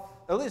tough,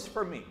 at least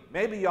for me.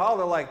 Maybe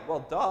y'all are like,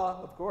 well, duh,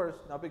 of course,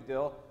 no big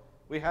deal.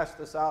 We hashed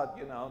this out,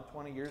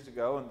 20 years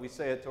ago, and we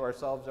say it to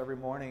ourselves every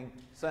morning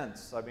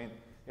since. I mean,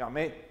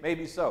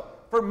 maybe so.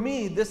 For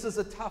me, this is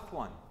a tough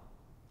one.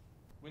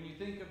 When you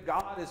think of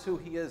God as who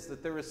he is,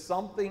 that there is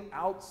something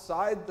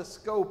outside the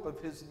scope of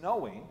his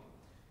knowing.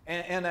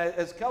 And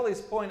as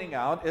Kelly's pointing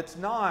out, it's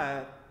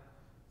not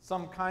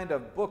some kind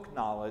of book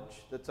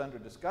knowledge that's under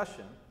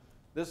discussion.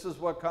 This is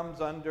what comes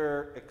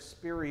under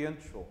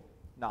experiential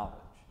knowledge,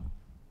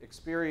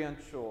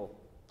 experiential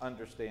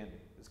understanding.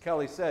 As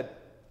Kelly said,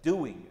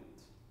 doing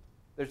it.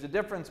 There's a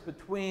difference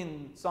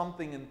between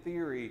something in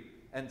theory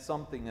and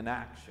something in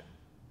action.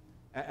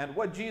 And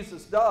what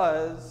Jesus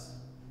does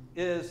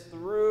is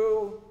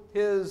through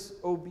his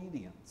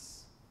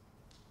obedience,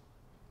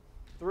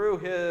 through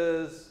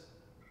his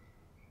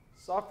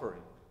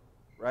suffering,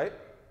 right?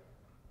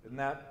 Isn't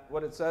that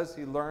what it says?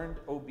 He learned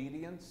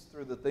obedience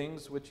through the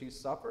things which he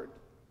suffered.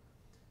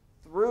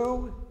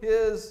 Through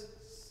his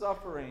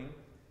suffering,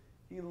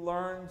 he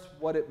learns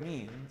what it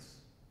means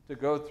to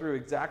go through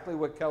exactly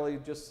what Kelly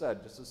just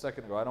said just a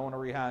second ago. I don't want to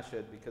rehash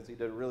it because he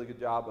did a really good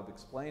job of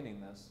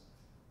explaining this.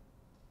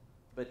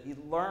 But he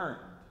learned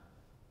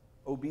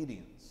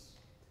obedience.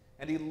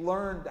 And he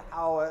learned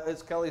how,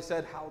 as Kelly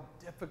said, how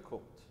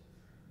difficult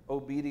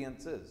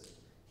obedience is.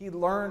 He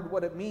learned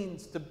what it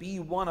means to be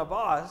one of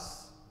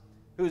us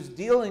who's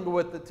dealing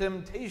with the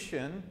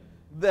temptation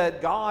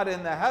that God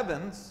in the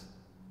heavens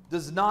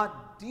does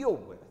not deal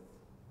with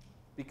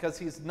because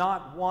he's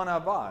not one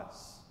of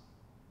us.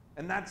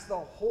 And that's the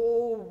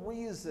whole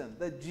reason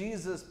that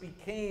Jesus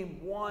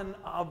became one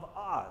of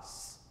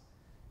us,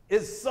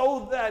 is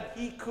so that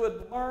he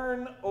could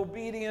learn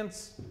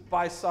obedience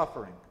by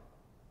suffering.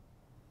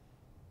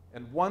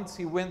 And once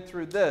he went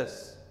through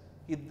this,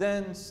 he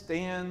then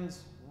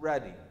stands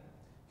ready.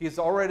 He's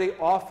already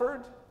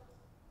offered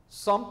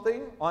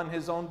something on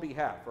his own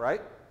behalf,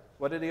 right?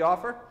 What did he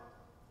offer?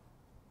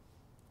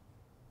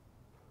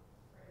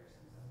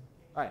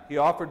 All right, he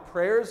offered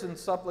prayers and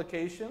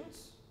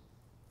supplications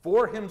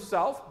for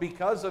himself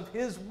because of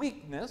his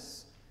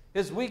weakness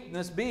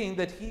being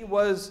that he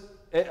was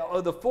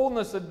the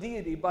fullness of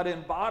deity, but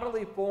in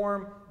bodily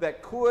form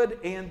that could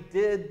and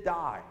did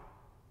die.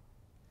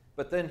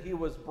 But then he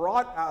was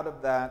brought out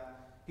of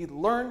that. He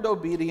learned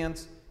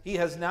obedience. He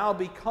has now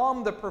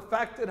become the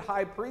perfected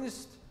high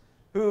priest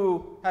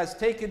who has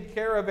taken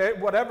care of it.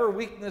 Whatever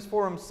weakness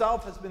for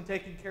himself has been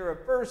taken care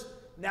of first.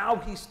 Now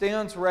he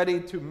stands ready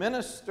to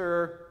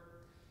minister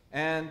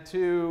and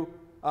to,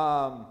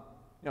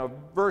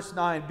 verse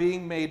 9,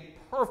 being made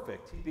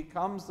perfect, he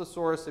becomes the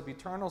source of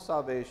eternal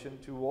salvation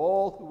to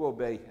all who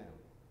obey him.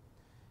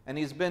 And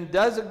he's been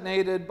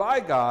designated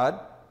by God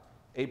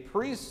a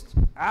priest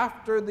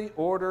after the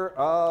order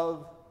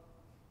of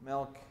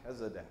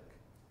Melchizedek.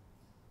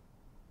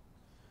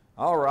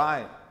 All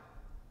right.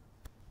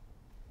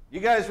 You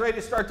guys ready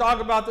to start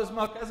talking about this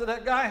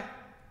Melchizedek guy?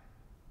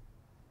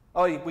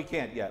 Oh, we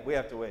can't yet. We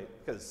have to wait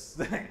because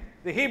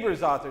the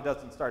Hebrews author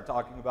doesn't start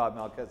talking about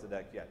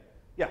Melchizedek yet.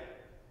 Yeah.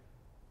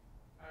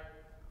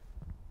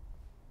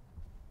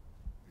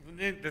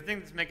 The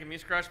thing that's making me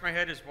scratch my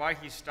head is why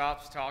he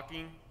stops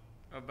talking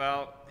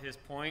about his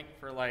point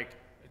for like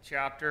a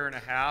chapter and a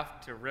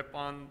half to rip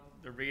on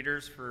the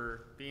readers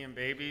for being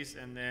babies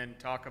and then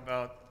talk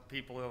about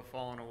people who have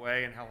fallen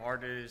away and how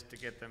hard it is to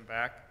get them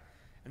back.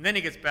 And then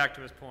he gets back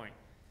to his point.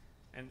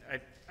 And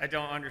I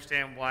don't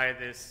understand why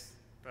this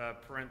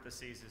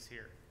parentheses is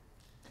here.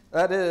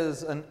 That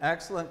is an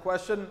excellent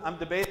question. I'm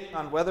debating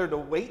on whether to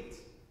wait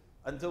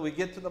until we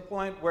get to the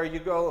point where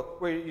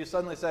you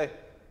suddenly say,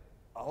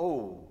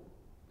 oh,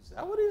 is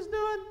that what he's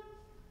doing?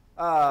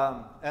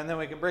 And then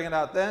we can bring it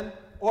out then.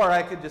 Or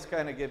I could just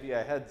kind of give you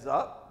a heads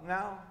up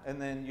now,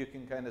 and then you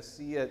can kind of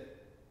see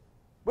it.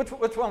 Which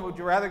one? Would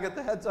you rather get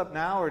the heads up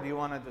now, or do you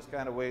want to just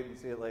kind of wait and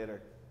see it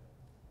later?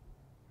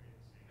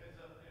 Heads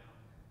up now.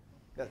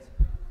 That's,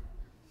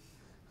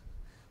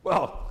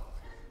 well,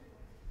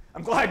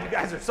 I'm glad you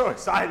guys are so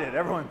excited.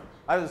 Everyone,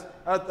 I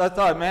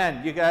thought,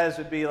 man, you guys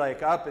would be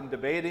like up and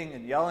debating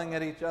and yelling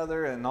at each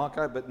other and all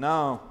kind. But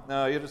no,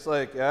 you're just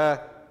like,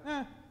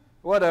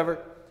 whatever.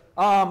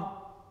 A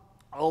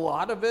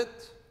lot of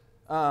it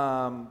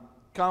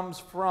comes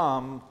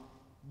from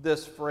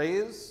this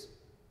phrase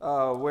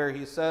where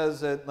he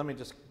says it. Let me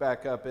just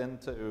back up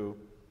into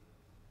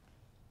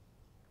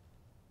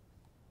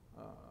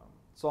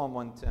Psalm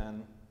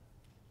 110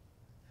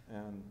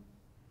 and.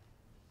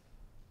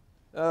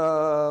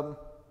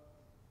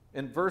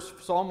 In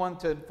Psalm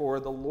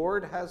 110:4, the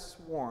Lord has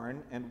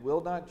sworn and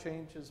will not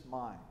change his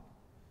mind.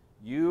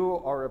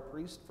 You are a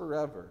priest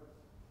forever,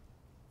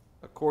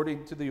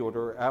 according to the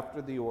order,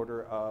 after the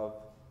order of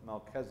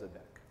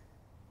Melchizedek.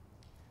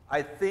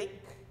 I think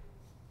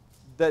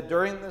that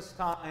during this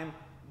time,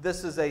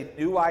 this is a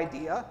new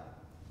idea,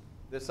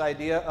 this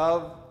idea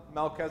of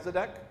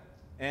Melchizedek,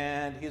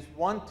 and he's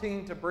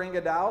wanting to bring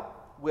it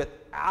out with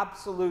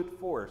absolute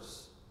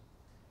force.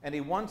 And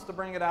he wants to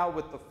bring it out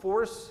with the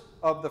force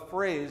of the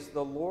phrase,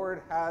 the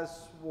Lord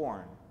has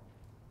sworn.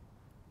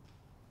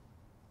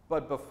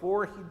 But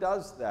before he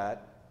does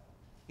that,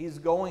 he's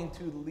going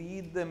to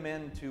lead them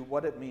into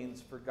what it means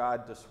for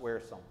God to swear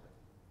something.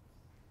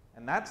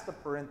 And that's the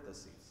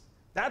parentheses.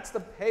 That's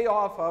the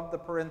payoff of the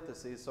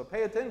parentheses. So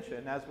pay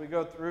attention as we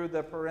go through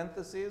the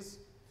parentheses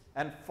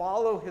and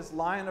follow his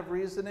line of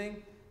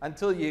reasoning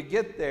until you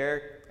get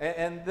there.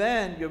 And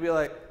then you'll be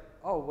like,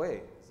 oh,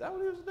 wait, is that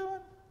what he was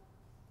doing?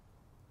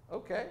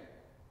 Okay,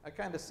 I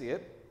kind of see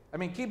it. I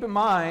mean, keep in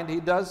mind,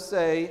 he does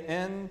say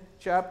in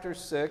chapter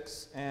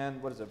 6,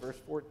 and what is it, verse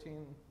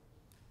 14?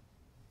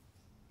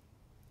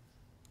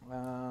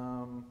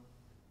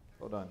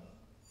 Hold on.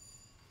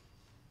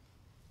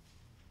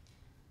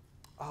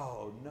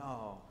 Oh,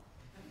 no.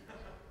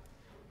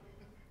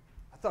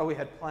 I thought we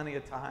had plenty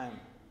of time.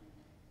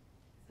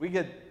 We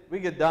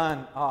get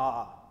done.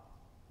 All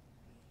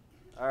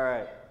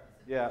right,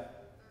 yeah.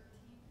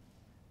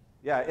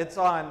 Yeah, it's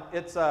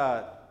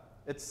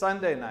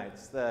Sunday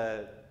nights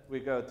that we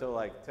go till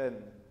like 10.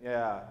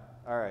 Yeah,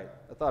 all right.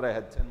 I thought I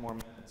had 10 more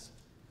minutes.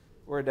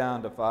 We're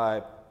down to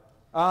 5.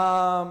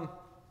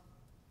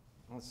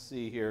 Let's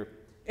see here.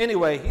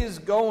 Anyway, he's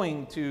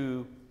going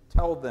to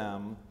tell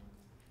them,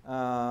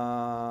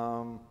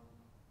 now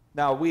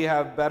we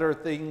have better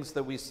things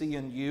that we see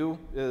in you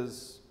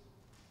is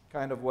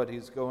kind of what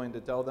he's going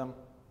to tell them.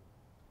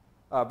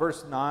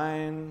 Verse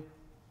 9,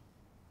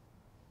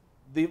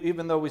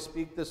 even though we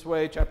speak this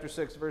way, chapter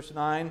 6, verse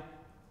 9,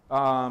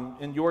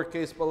 in your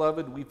case,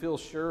 beloved, we feel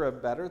sure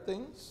of better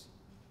things.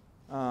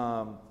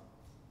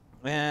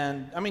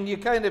 And, I mean, you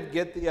kind of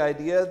get the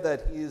idea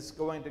that he's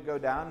going to go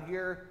down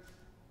here,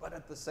 but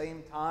at the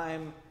same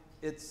time,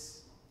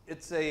 it's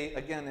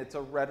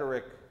a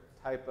rhetoric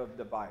type of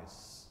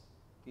device.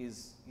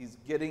 He's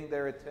getting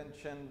their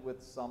attention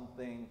with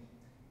something,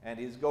 and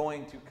he's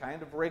going to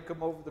kind of rake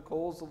them over the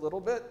coals a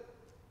little bit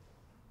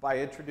by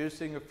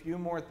introducing a few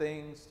more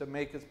things to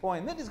make his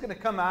point. And then he's going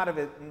to come out of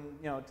it and,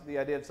 to the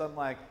idea of something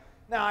like,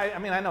 no,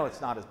 I know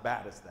it's not as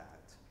bad as that,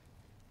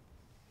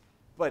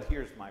 but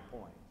here's my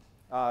point.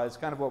 It's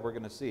kind of what we're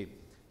going to see.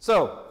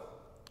 So,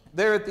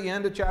 there at the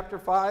end of chapter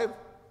 5,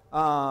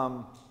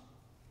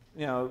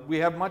 we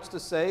have much to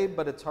say,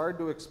 but it's hard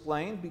to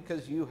explain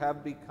because you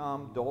have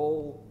become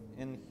dull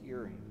in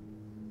hearing.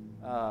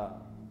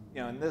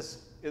 And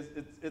this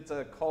it's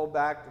a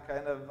callback to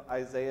kind of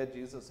Isaiah.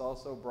 Jesus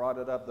also brought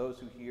it up, those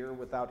who hear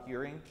without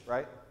hearing,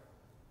 right?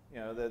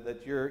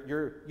 That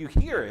you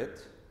hear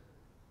it,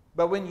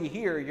 but when you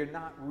hear, you're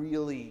not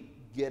really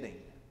getting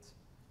it.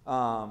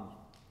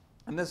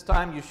 And this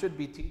time you should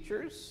be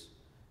teachers,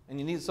 and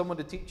you need someone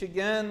to teach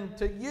again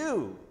to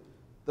you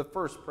the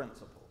first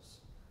principles.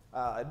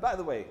 And by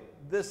the way,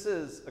 this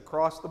is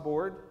across the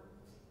board.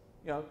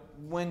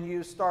 When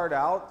you start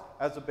out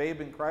as a babe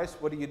in Christ,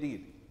 what do you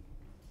need?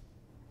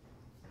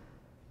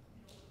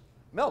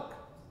 Milk,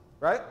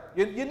 right?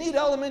 You need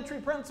elementary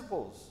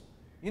principles.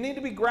 You need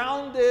to be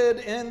grounded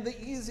in the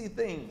easy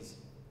things,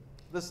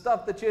 the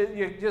stuff that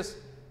you just,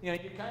 you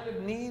kind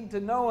of need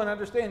to know and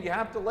understand. You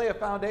have to lay a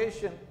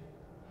foundation.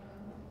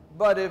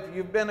 But if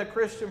you've been a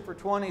Christian for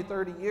 20,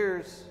 30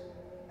 years,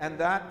 and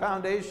that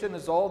foundation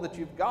is all that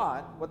you've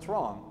got, what's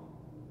wrong?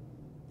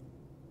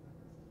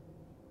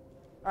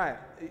 All right,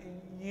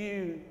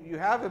 you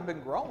haven't been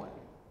growing.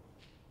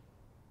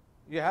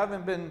 You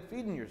haven't been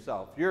feeding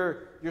yourself.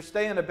 You're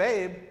staying a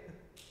babe,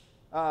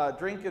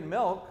 drinking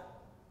milk,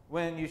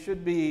 when you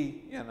should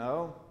be,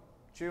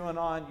 chewing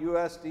on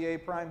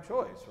USDA Prime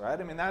Choice, right?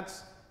 I mean,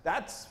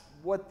 that's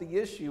what the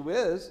issue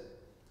is.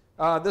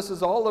 This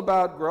is all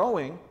about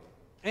growing.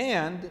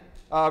 And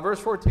verse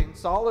 14,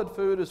 solid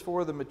food is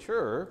for the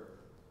mature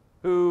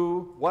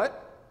who,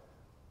 what?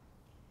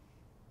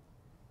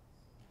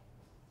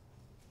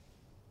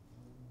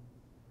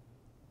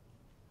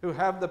 Who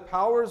have the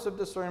powers of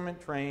discernment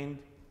trained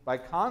by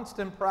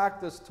constant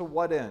practice to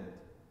what end?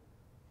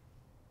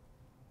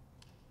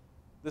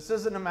 This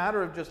isn't a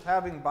matter of just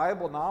having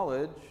Bible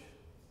knowledge,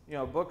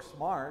 book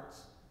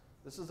smarts.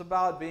 This is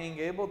about being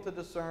able to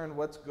discern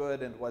what's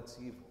good and what's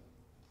evil.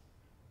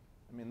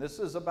 This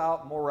is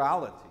about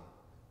morality,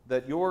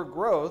 that your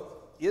growth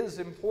is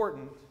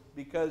important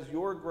because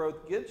your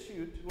growth gets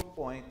you to a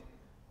point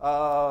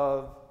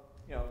of,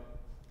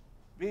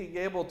 being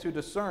able to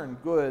discern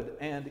good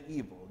and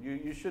evil.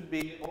 You should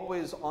be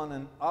always on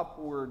an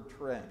upward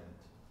trend.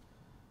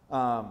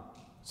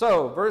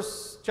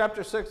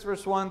 Chapter 6,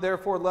 verse 1,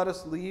 therefore let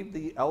us leave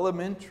the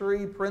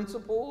elementary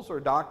principles or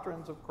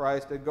doctrines of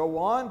Christ and go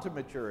on to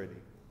maturity,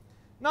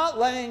 not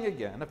laying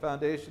again a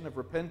foundation of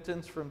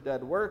repentance from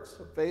dead works,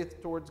 of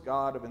faith towards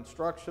God, of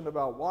instruction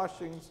about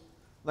washings,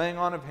 laying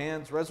on of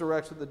hands,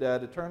 resurrection of the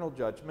dead, eternal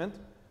judgment.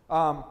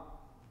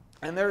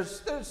 And there's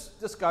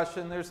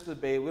discussion, there's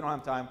debate, we don't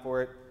have time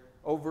for it,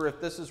 over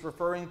if this is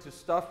referring to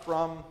stuff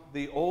from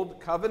the Old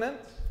Covenant,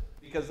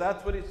 because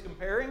that's what he's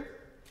comparing,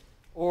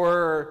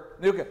 or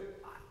New.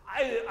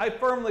 I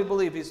firmly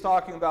believe he's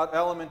talking about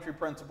elementary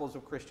principles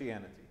of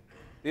Christianity.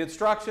 The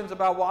instructions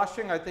about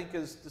washing, I think,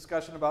 is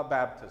discussion about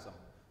baptism.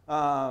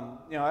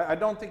 I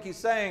don't think he's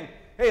saying,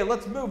 hey,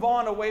 let's move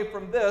on away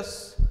from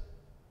this,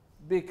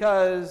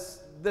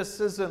 because this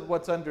isn't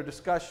what's under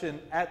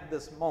discussion at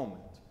this moment.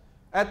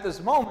 At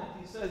this moment,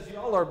 he says,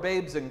 y'all are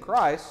babes in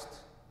Christ,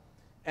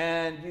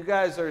 and you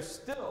guys are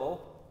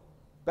still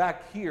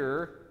back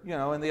here,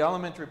 in the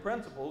elementary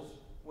principles,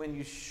 when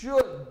you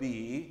should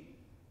be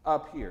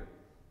up here.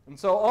 And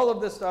so all of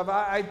this stuff,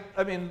 I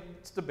mean,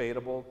 it's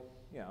debatable,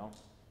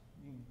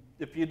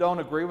 If you don't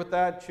agree with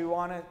that, chew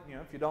on it.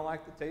 If you don't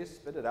like the taste,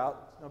 spit it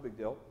out. It's no big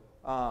deal.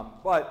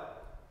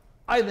 But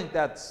I think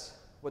that's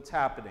what's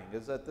happening,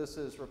 is that this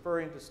is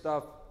referring to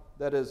stuff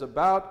that is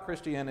about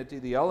Christianity,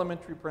 the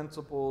elementary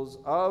principles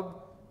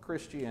of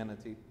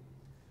Christianity.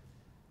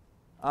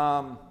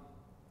 And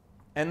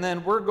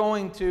then we're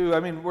going to,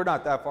 we're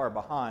not that far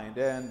behind,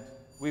 and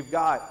we've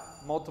got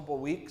multiple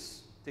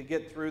weeks to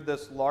get through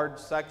this large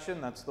section.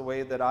 That's the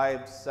way that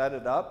I've set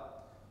it up.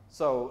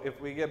 So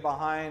if we get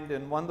behind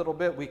in one little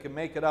bit, we can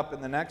make it up in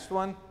the next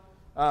one.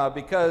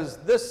 Because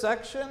this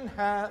section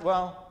has,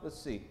 let's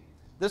see.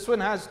 This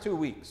one has 2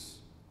 weeks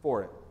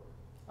for it.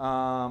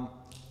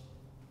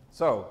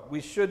 So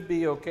we should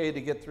be okay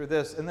to get through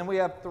this. And then we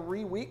have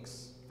 3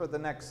 weeks for the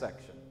next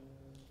section.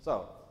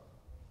 So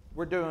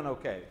we're doing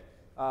okay.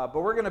 But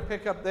we're going to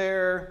pick up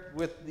there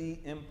with the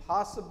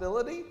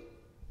impossibility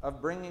of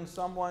bringing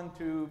someone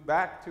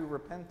back to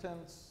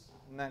repentance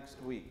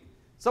next week.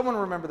 Someone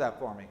remember that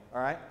for me,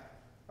 all right?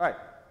 All right.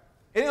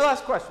 Any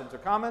last questions or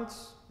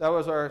comments? That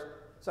was our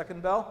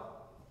second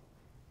bell.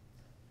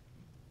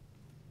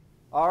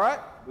 All right.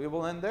 We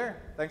will end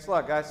there. Thanks a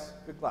lot, guys.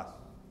 Good class.